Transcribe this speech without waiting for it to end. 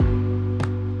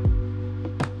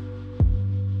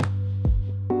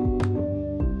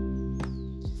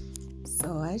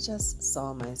just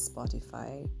saw my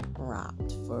Spotify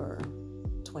Wrapped for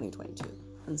 2022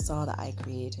 and saw that I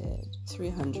created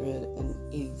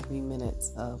 383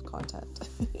 minutes of content.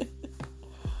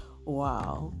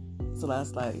 Wow. So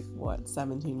that's like,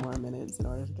 17 more minutes in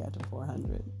order to get to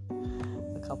 400.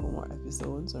 A couple more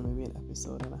episodes, or maybe an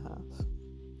episode and a half.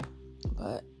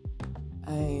 But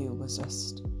I was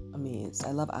just amazed.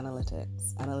 I love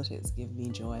analytics. Analytics give me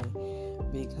joy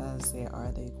because they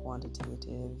are the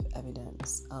quantitative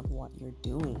evidence of what you're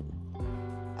doing.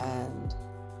 And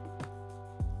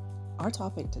our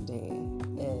topic today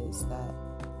is that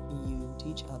you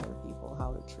teach other people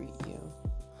how to treat you.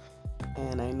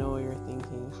 And I know you're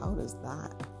thinking, how does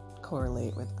that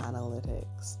correlate with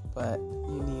analytics? But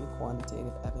you need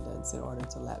quantitative evidence in order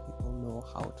to let people know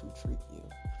how to treat you.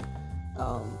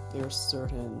 There are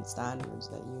certain standards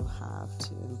that you have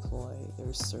to employ.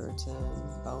 There's certain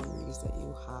boundaries that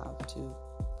you have to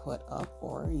put up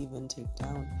or even take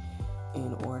down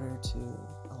in order to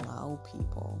allow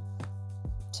people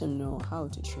to know how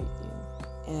to treat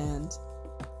you. And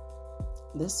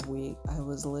this week I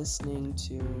was listening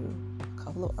to a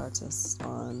couple of artists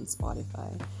on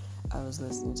Spotify. I was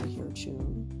listening to Hear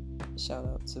Tune, shout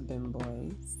out to Bim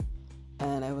Boys,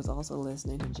 and I was also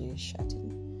listening to Jay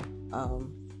Shetty.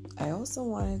 I also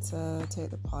wanted to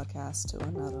take the podcast to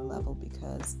another level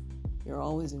because you're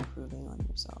always improving on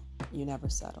yourself. You never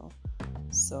settle.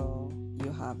 So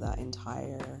you have that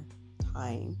entire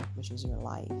time, which is your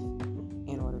life,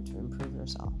 in order to improve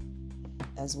yourself.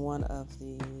 As one of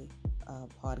the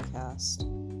podcast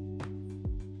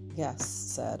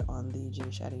guests said on the Jay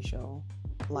Shetty show,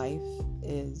 life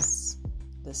is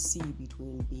the C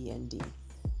between B and D.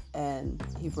 And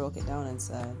he broke it down and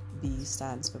said B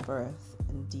stands for birth,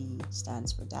 and D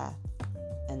stands for death,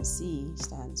 and C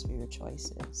stands for your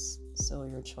choices. So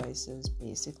your choices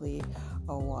basically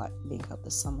are what make up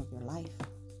the sum of your life.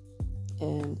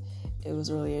 And it was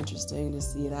really interesting to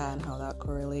see that and how that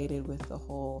correlated with the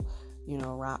whole,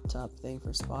 wrapped up thing for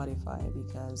Spotify,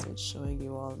 because it's showing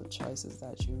you all the choices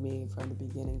that you made from the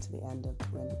beginning to the end of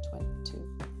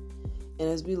 2022. And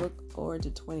as we look forward to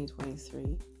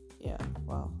 2023,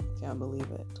 can't believe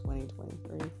it,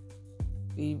 2023.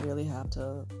 We really have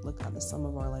to look at the sum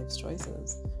of our life's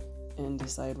choices and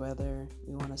decide whether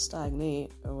we want to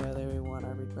stagnate or whether we want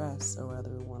to regress or whether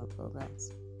we want to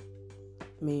progress.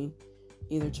 I mean,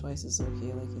 either choice is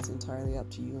okay, like it's entirely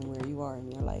up to you and where you are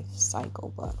in your life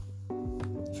cycle. But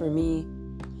for me,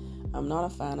 I'm not a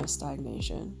fan of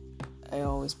stagnation. I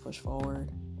always push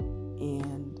forward,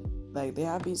 and there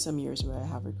have been some years where I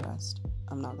have regressed.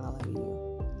 I'm not gonna lie to you.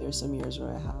 There's some years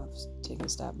where I have taken a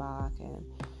step back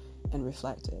and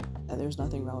reflected, and there's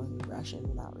nothing wrong with regression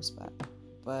in that respect.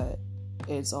 But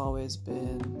it's always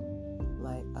been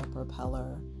like a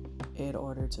propeller in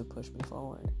order to push me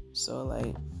forward. So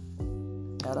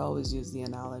I'd always use the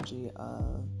analogy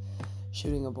of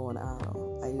shooting a bow and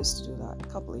arrow. I used to do that a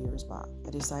couple of years back.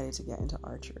 I decided to get into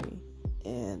archery,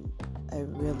 and I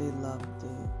really loved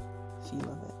the feel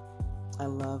of it. I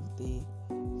love the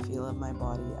feel of my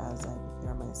body as I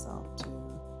prepare myself to,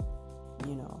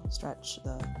 stretch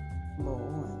the bow,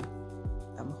 and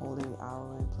I'm holding the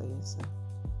arrow in place, and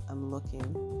I'm looking,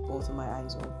 both of my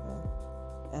eyes open,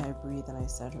 and I breathe and I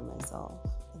center myself,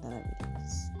 and then I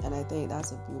release. And I think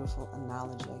that's a beautiful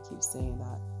analogy. I keep saying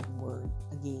that word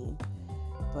again,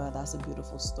 but that's a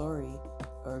beautiful story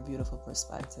or a beautiful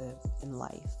perspective in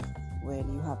life.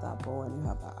 When you have that bow and you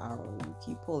have that arrow, you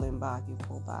keep pulling back, you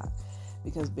pull back,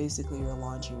 because basically you're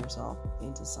launching yourself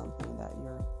into something that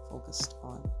you're focused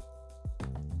on.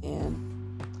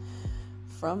 And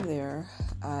from there,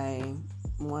 I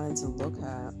wanted to look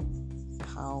at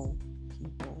how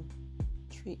people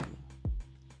treat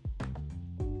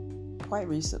you. Quite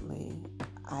recently,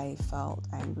 I felt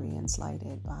angry and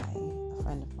slighted by a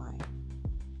friend of mine.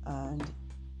 And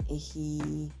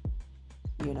he,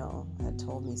 had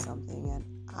told me something, and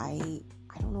I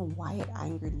don't know why it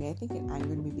angered me. I think it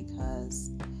angered me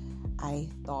because I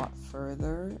thought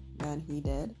further than he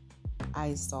did.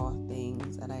 I saw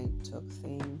things and I took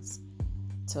things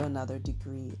to another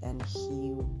degree, and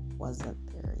he wasn't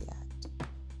there yet.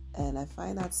 And I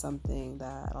find that's something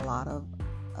that a lot of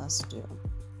us do.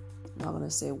 I'm not going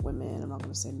to say women, I'm not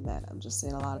going to say men, I'm just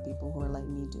saying a lot of people who are like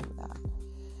me do that.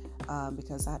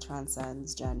 Because that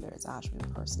transcends gender. It's actually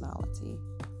personality,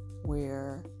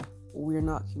 where we're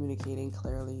not communicating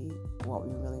clearly what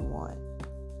we really want,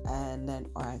 and then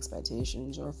our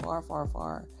expectations are far, far,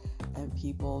 far, and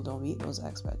people don't meet those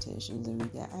expectations, and we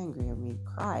get angry and we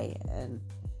cry and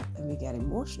we get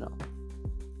emotional.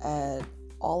 And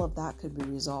all of that could be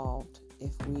resolved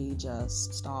if we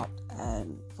just stopped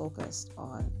and focused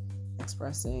on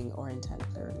expressing our intent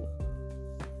clearly.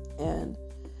 And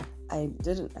I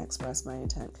didn't express my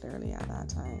intent clearly at that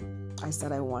time. I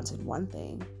said I wanted one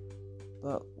thing,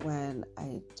 but when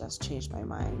I just changed my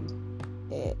mind,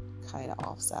 it kind of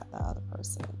offset the other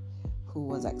person who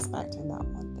was expecting that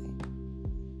one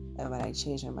thing. And when I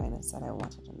changed my mind and said I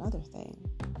wanted another thing,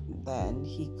 then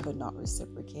he could not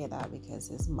reciprocate that because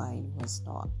his mind was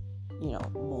not,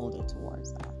 molded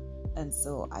towards that. And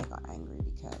so I got angry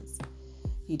because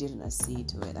he didn't accede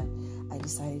to it, and I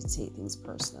decided to take things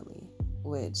personally,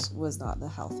 which was not the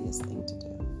healthiest thing to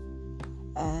do.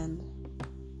 And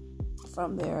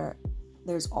from there,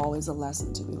 there's always a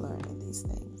lesson to be learned in these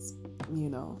things.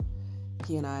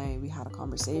 He and I, we had a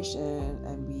conversation,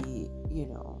 and we,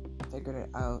 figured it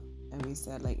out, and we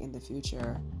said, like, in the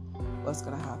future, what's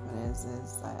gonna happen is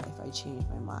that if I change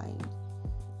my mind,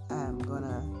 I'm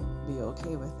gonna be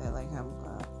okay with it. Like, I'm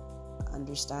gonna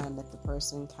understand if the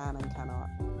person can and cannot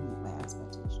meet my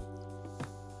expectations.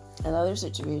 Another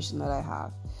situation that I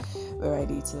have where I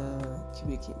need to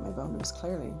communicate my boundaries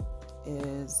clearly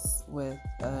is with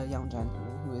a young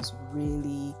gentleman who is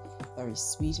really very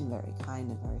sweet and very kind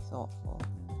and very thoughtful,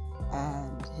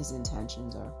 and his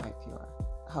intentions are quite pure.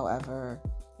 However,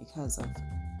 because of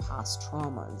past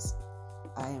traumas,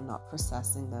 I am not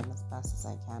processing them as best as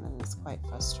I can, and it's quite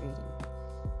frustrating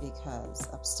because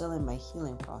I'm still in my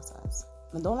healing process.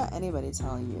 And don't let anybody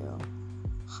tell you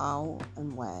how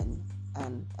and when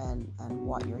and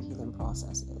what your healing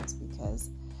process is, because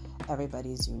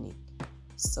everybody is unique.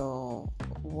 So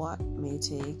what may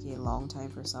take a long time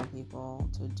for some people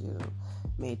to do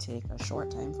may take a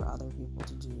short time for other people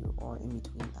to do, or in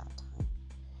between that time.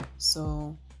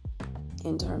 So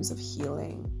in terms of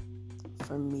healing,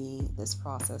 for me, this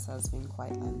process has been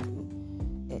quite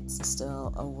lengthy. It's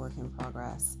still a work in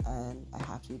progress, and I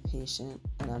have to be patient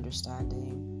and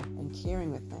understanding and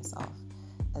caring with myself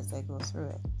as I go through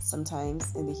it.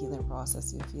 Sometimes in the healing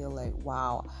process, you feel like,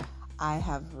 wow, I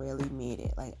have really made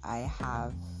it. Like, I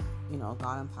have,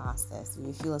 gotten past this. And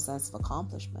you feel a sense of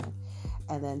accomplishment.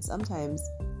 And then sometimes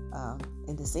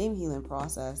in the same healing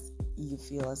process, you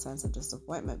feel a sense of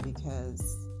disappointment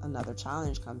because another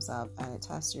challenge comes up and it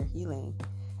tests your healing,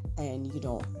 and you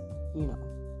don't,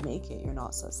 make it. You're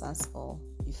not successful.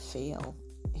 You fail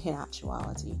in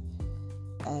actuality.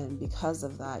 And because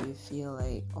of that, you feel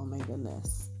like, oh my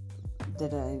goodness,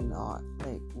 did I not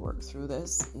work through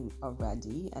this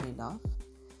already and enough?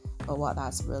 But what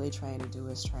that's really trying to do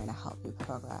is trying to help you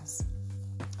progress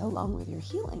along with your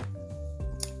healing.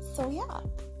 So yeah,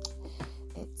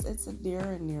 it's a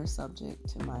near subject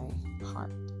to my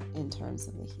heart in terms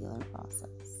of the healing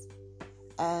process.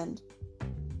 And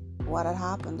what had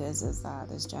happened is that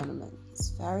this gentleman, he's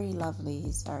very lovely,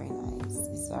 he's very nice,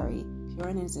 he's very pure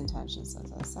in his intentions,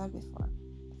 as I said before.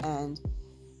 And,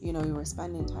 we were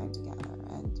spending time together,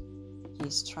 and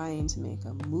he's trying to make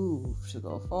a move to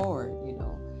go forward,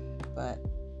 but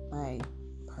my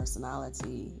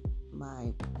personality,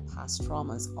 my past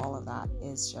traumas, all of that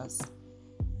is just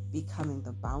becoming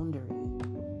the boundary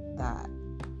that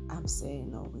I'm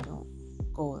saying, no, we don't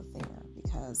go there,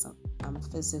 because I'm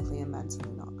physically and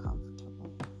mentally not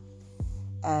comfortable.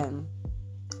 And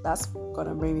that's going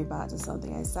to bring me back to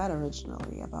something I said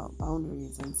originally about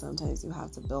boundaries, and sometimes you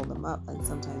have to build them up and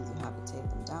sometimes you have to take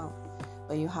them down,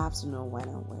 but you have to know when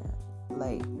and where.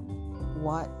 Like,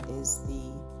 what is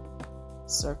the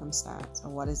circumstance or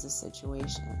what is the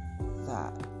situation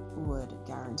that would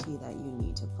guarantee that you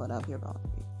need to put up your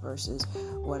boundary versus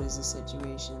what is the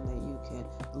situation that you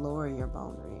can lower your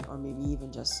boundary, or maybe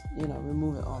even just,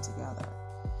 remove it altogether.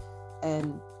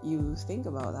 And you think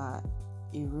about that,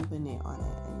 you ruminate on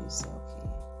it, and you say,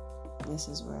 okay, this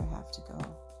is where I have to go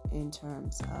in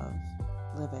terms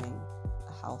of living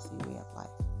a healthy way of life.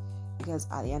 Because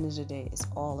at the end of the day, it's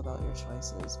all about your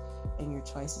choices, and your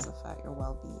choices affect your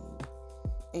well-being.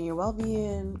 And your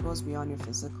well-being goes beyond your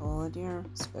physical and your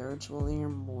spiritual and your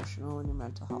emotional and your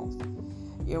mental health.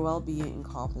 Your well-being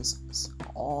encompasses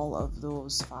all of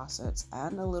those facets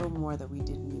and a little more that we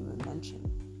didn't even mention.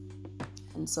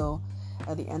 And so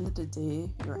at the end of the day,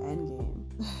 your end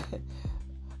game,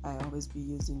 I always be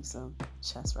using some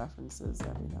chess references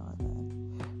every now and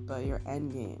then, but your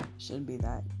end game should be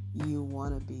that you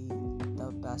want to be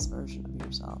the best version of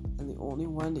yourself, and the only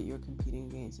one that you're competing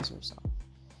against is yourself.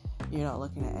 You're not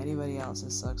looking at anybody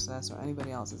else's success or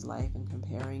anybody else's life and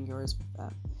comparing yours with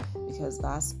them, because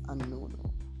that's a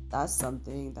no-no. That's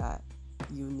something that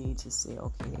you need to say,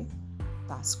 okay,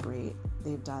 that's great,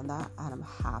 they've done that and I'm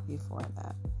happy for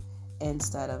them,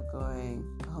 instead of going,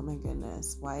 oh my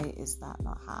goodness, why is that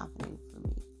not happening for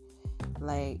me?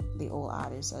 Like the old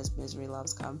adage says, misery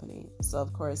loves company. So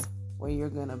of course, when you're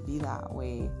gonna be that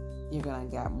way, you're gonna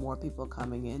get more people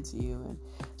coming into you and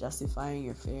justifying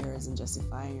your fears and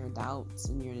justifying your doubts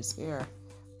and your despair.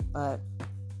 But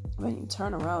when you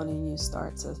turn around and you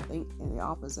start to think in the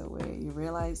opposite way, you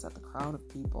realize that the crowd of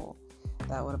people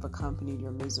that would have accompanied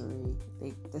your misery,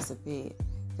 they dissipate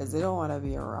because they don't want to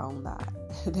be around that.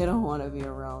 They don't want to be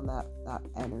around that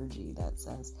energy that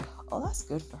says, oh, that's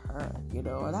good for her,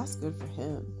 or that's good for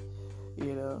him.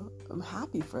 I'm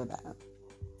happy for them.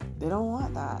 They don't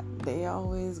want that. They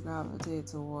always gravitate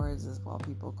towards what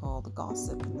people call the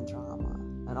gossip and the drama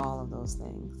and all of those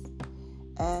things.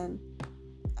 And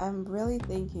I'm really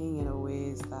thinking in a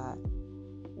ways that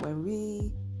when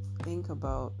we think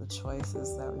about the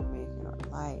choices that we make in our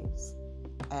lives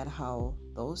and how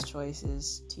those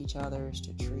choices teach others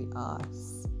to treat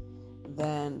us,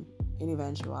 then in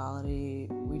eventuality,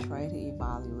 we try to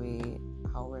evaluate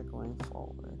how we're going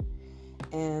forward.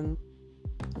 And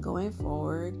going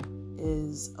forward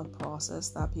is a process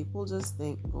that people just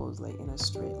think goes like in a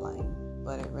straight line,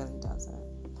 but it really doesn't.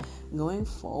 Going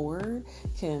forward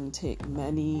can take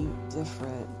many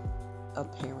different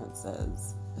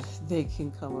appearances. They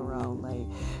can come around like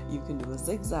you can do a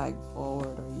zigzag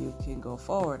forward, or you can go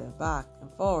forward and back and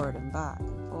forward and back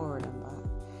and forward and back.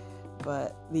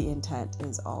 But the intent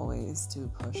is always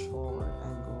to push forward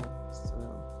and go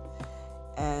through.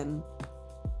 And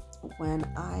when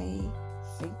I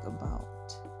think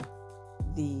about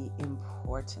the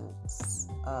importance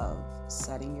of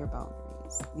setting your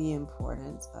boundaries, the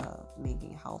importance of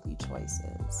making healthy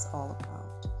choices all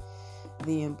around,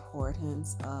 the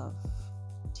importance of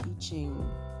teaching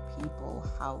people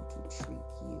how to treat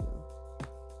you,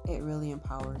 it really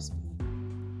empowers me.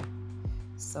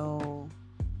 So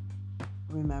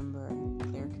remember,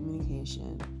 clear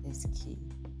communication is key.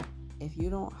 If you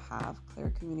don't have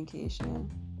clear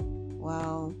communication,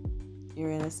 well,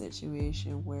 you're in a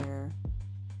situation where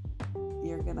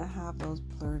you're gonna have those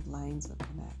blurred lines of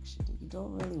connection. You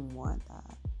don't really want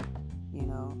that.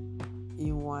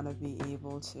 You want to be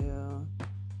able to,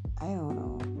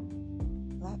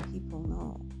 let people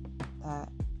know that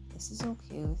this is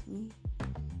okay with me,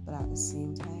 but at the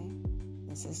same time,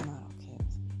 this is not okay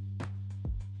with me.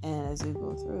 And as you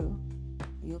go through,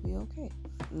 you'll be okay.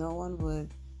 No one would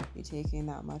be taking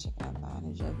that much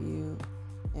advantage of you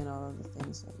in all of the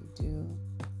things that you do.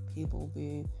 People will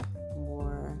be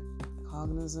more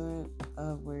cognizant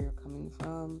of where you're coming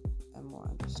from and more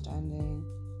understanding.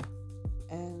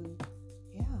 And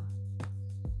yeah,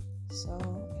 so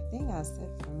I think that's it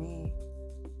for me.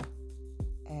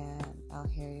 And I'll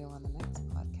hear you on the next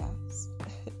podcast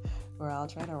where I'll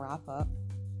try to wrap up,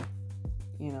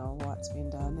 what's been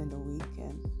done in the week,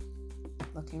 and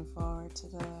looking forward to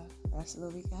the rest of the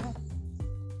week ahead.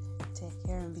 Take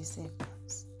care and be safe.